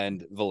Iafallo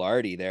and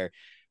Velarde there,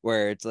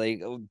 where it's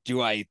like, oh,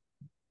 do I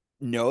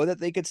know that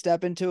they could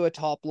step into a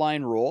top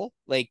line role?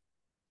 Like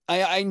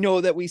I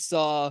know that we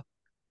saw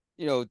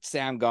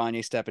Sam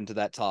Gagne step into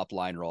that top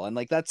line role. And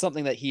like that's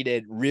something that he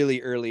did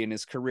really early in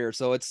his career.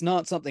 So it's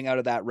not something out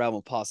of that realm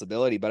of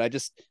possibility. But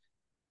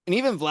and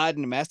even Vlad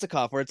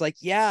Nemestikov, where it's like,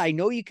 yeah, I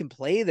know you can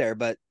play there,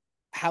 but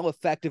how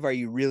effective are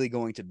you really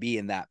going to be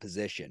in that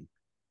position?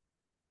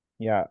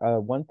 Yeah,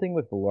 one thing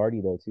with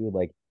Velarde though too,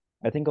 like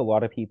I think a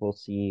lot of people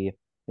see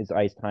his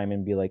ice time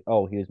and be like,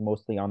 oh, he was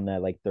mostly on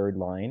that like third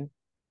line.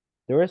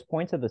 There was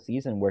points of the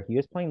season where he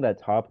was playing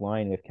that top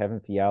line with Kevin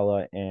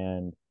Fiala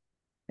and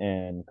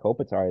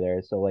Kopitar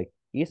there. So like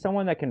he's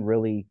someone that can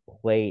really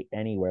play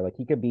anywhere. Like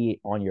he could be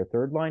on your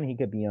third line, he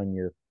could be on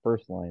your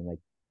first line. Like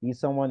he's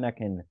someone that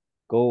can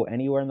go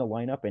anywhere in the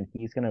lineup and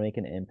he's gonna make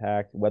an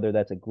impact, whether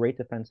that's a great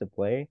defensive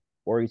play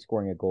or he's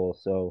scoring a goal.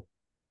 So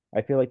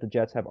I feel like the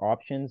Jets have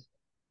options,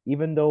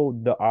 even though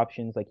the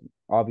options like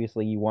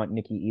obviously you want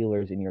Nicky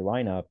Ehlers in your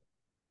lineup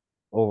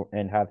or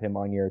and have him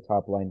on your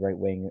top line right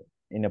wing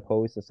in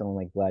opposed to someone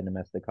like Vlad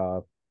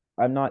Nemestikov.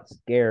 I'm not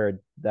scared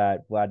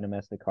that Vlad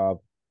Nemestikov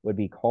would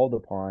be called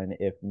upon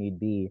if need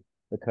be,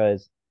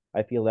 because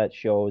I feel that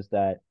shows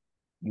that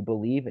you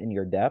believe in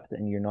your depth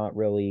and you're not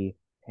really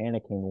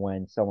panicking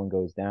when someone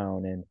goes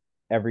down. And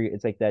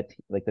it's like that,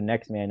 like the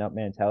next man up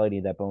mentality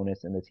that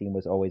Bowness and the team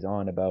was always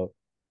on about.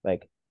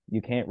 Like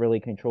you can't really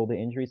control the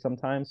injury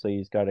sometimes, so you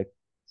just got to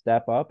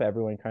step up.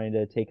 Everyone kind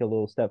of take a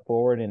little step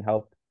forward and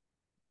help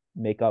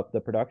make up the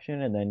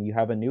production, and then you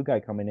have a new guy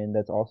coming in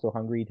that's also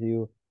hungry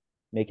to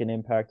make an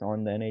impact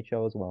on the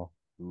NHL as well.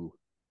 Ooh.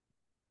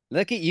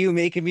 Look at you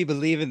making me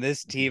believe in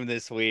this team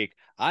this week.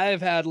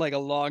 I've had like a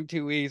long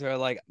 2 weeks where I'm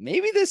like,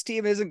 maybe this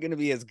team isn't going to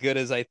be as good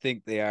as I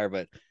think they are,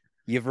 but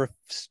you've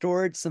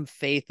restored some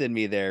faith in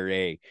me there,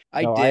 Ray.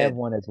 I No, I have did.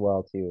 one as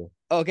well too.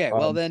 Okay,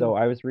 well So then,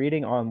 I was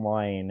reading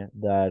online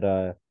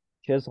that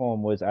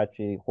Chisholm was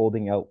actually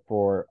holding out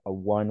for a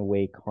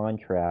one-way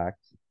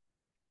contract,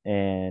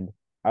 and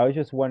I was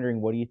just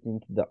wondering, what do you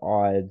think the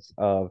odds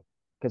of,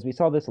 because we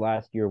saw this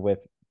last year with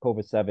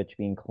Kovacevic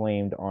being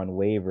claimed on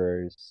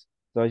waivers.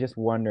 So I was just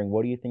wondering,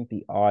 what do you think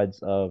the odds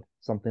of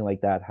something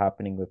like that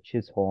happening with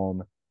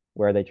Chisholm,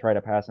 where they try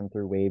to pass him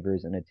through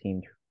waivers and a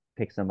team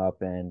picks him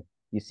up and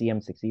you see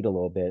him succeed a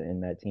little bit in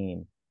that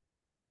team?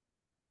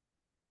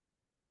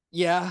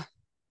 yeah,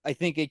 I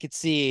think I could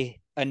see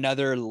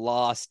another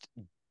lost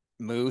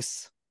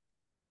moose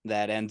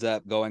that ends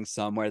up going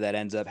somewhere that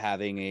ends up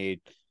having a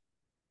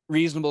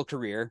reasonable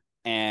career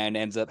and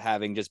ends up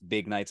having just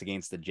big nights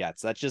against the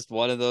Jets. That's just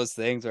one of those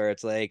things where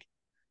it's like,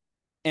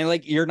 and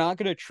like you're not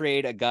going to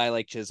trade a guy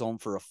like Chisholm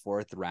for a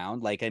fourth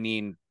round. Like, I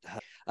mean,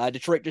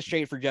 Detroit just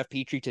traded for Jeff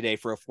Petrie today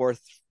for a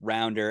fourth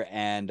rounder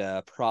and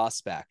a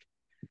prospect.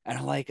 And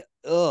I'm like,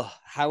 ugh,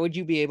 how would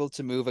you be able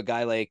to move a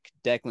guy like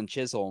Declan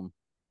Chisholm,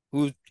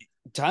 who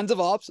tons of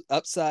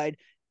upside,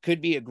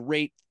 could be a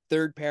great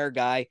third pair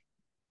guy,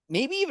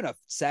 maybe even a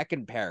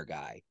second pair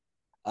guy?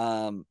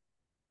 Um,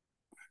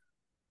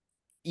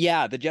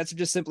 yeah, the Jets are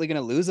just simply going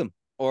to lose him,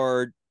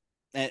 or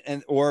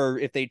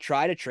if they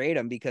try to trade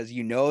him because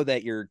you know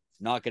that you're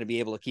not going to be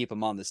able to keep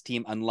him on this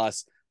team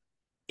unless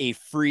a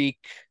freak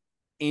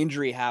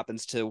injury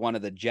happens to one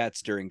of the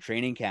Jets during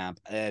training camp.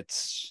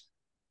 It's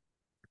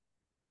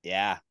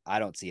Yeah, I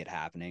don't see it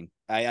happening.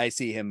 I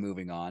see him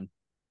moving on,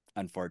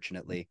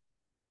 unfortunately.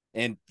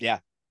 And yeah,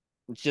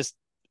 it's just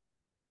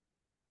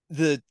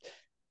the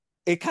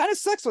it kind of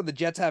sucks when the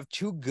Jets have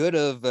too good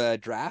of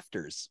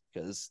drafters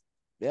because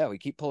yeah, we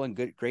keep pulling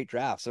great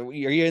drafts. So are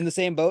you in the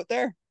same boat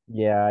there?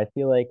 Yeah, I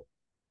feel like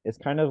it's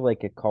kind of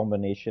like a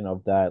combination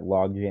of that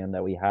logjam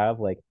that we have.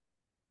 Like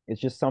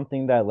it's just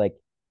something that like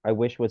I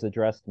wish was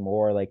addressed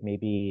more. Like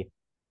maybe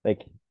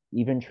like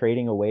even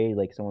trading away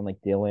like someone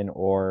like Dylan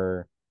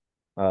or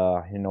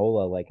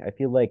Hinola. Like I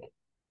feel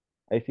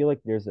like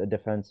there's a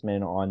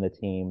defenseman on the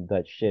team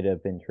that should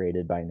have been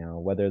traded by now,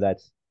 whether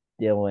that's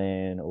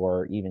Dylan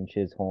or even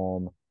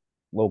Chisholm,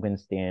 Logan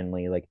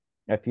Stanley. Like,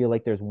 I feel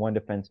like there's one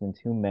defenseman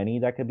too many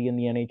that could be in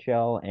the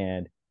NHL.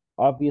 And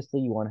obviously,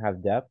 you want to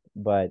have depth,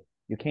 but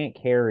you can't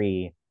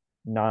carry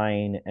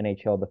nine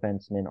NHL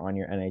defensemen on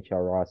your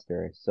NHL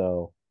roster.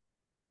 So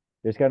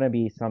there's going to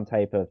be some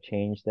type of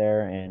change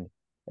there. And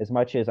as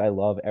much as I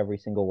love every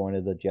single one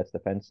of the Jets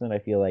defensemen, I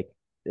feel like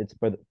it's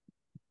for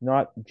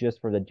not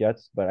just for the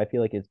Jets, but I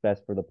feel like it's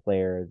best for the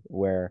players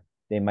where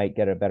they might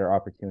get a better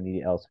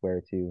opportunity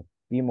elsewhere to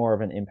be more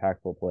of an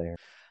impactful player.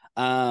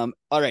 All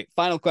right,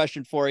 final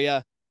question for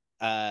you.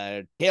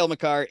 Hale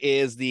McCarr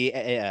is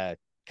the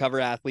cover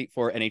athlete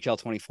for NHL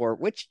 24.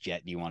 Which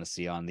Jet do you want to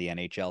see on the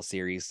NHL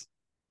series?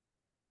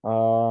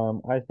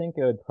 I think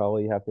it would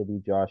probably have to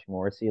be Josh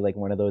Morrissey, like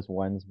one of those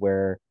ones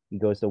where he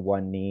goes to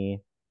one knee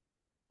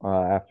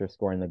after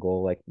scoring the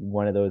goal, like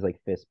one of those like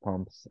fist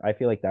pumps. I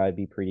feel like that would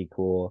be pretty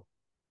cool.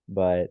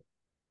 But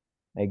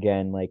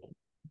again, like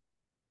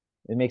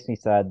it makes me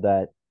sad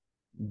that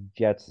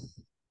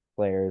Jets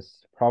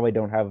players probably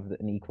don't have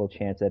an equal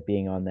chance at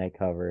being on that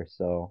cover.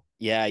 So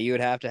Yeah, you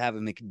would have to have a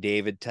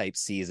McDavid type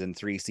season,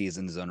 3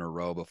 seasons in a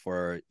row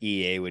before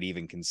EA would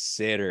even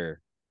consider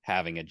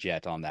having a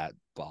Jet on that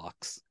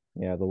box.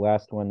 yeah, the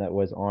last one that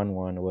was on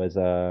one was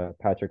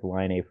Patrick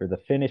Laine for the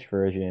Finnish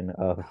version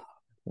of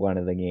one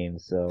of the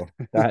games. So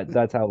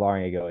that's how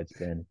long ago it's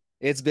been.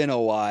 It's been a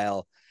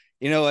while.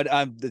 You know what?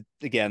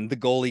 Again, the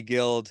goalie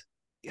guild.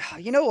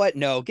 You know what?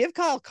 No, give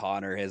Kyle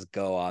Connor his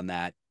go on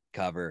that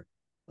cover.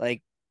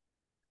 Like,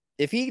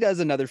 if he does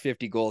another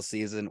 50 goal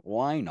season,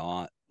 why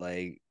not?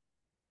 Like,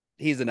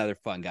 he's another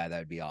fun guy that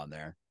would be on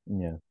there.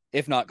 Yeah.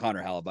 If not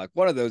Connor Hellebuck,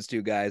 one of those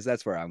two guys.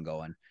 That's where I'm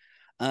going.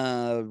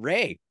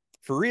 Ray,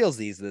 for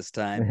realsies this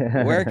time,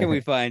 where can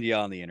we find you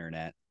on the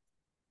internet?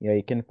 Yeah,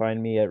 you can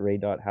find me at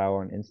ray.how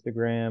on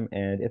Instagram.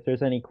 And if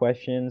there's any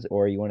questions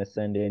or you want to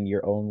send in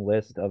your own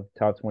list of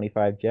top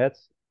 25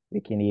 Jets, we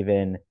can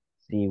even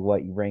see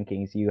what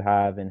rankings you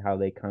have and how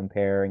they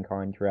compare and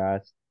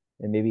contrast,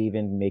 and maybe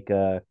even make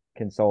a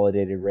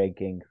consolidated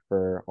ranking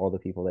for all the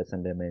people that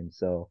send them in.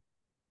 So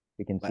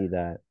we can see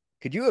that.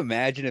 Could you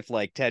imagine if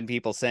like 10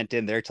 people sent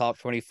in their top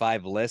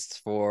 25 lists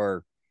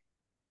for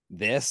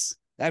this?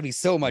 That'd be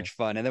so Yeah. much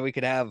fun. And then we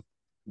could have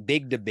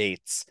big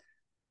debates.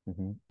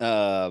 Hmm.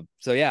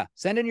 So yeah,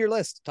 send in your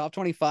list, top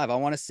 25. I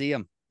want to see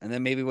them. And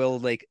then maybe we'll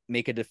like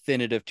make a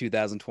definitive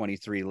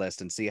 2023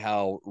 list and see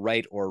how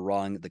right or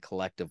wrong the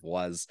collective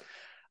was.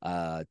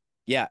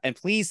 Yeah, and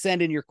please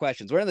send in your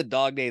questions. We're in the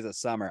dog days of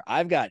summer.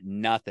 I've got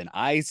nothing.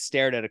 I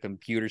stared at a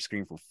computer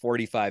screen for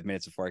 45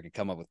 minutes before I could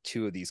come up with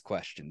two of these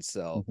questions.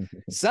 So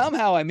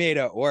somehow I made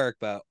it work,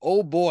 but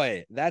oh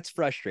boy, that's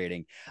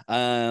frustrating.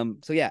 So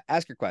yeah,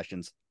 ask your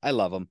questions. I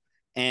love them.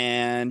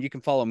 And you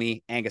can follow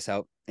me, Angus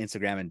out,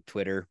 Instagram and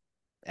Twitter,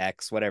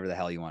 X, whatever the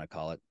hell you want to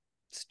call it.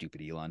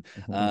 Stupid Elon.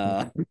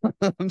 Uh,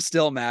 I'm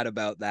still mad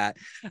about that.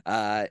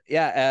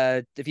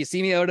 If you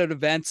see me out at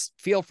events,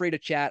 feel free to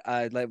chat.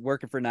 I like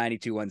working for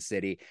 92.1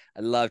 City.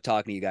 I love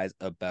talking to you guys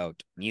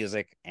about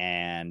music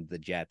and the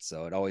Jets,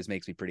 so it always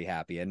makes me pretty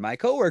happy. And my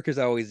coworkers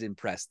are always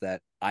impressed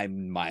that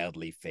I'm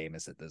mildly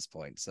famous at this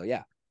point. So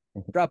yeah,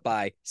 drop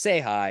by,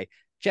 say hi.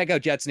 Check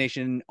out Jets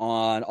Nation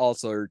on all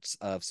sorts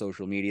of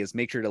social medias.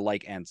 Make sure to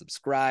like and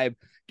subscribe.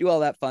 Do all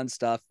that fun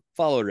stuff.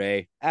 Follow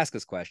Ray, ask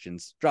us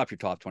questions, drop your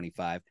top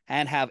 25,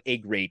 and have a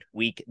great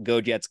week. Go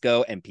Jets,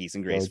 go, and peace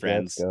and Go grace, Jets,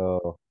 friends.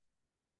 go.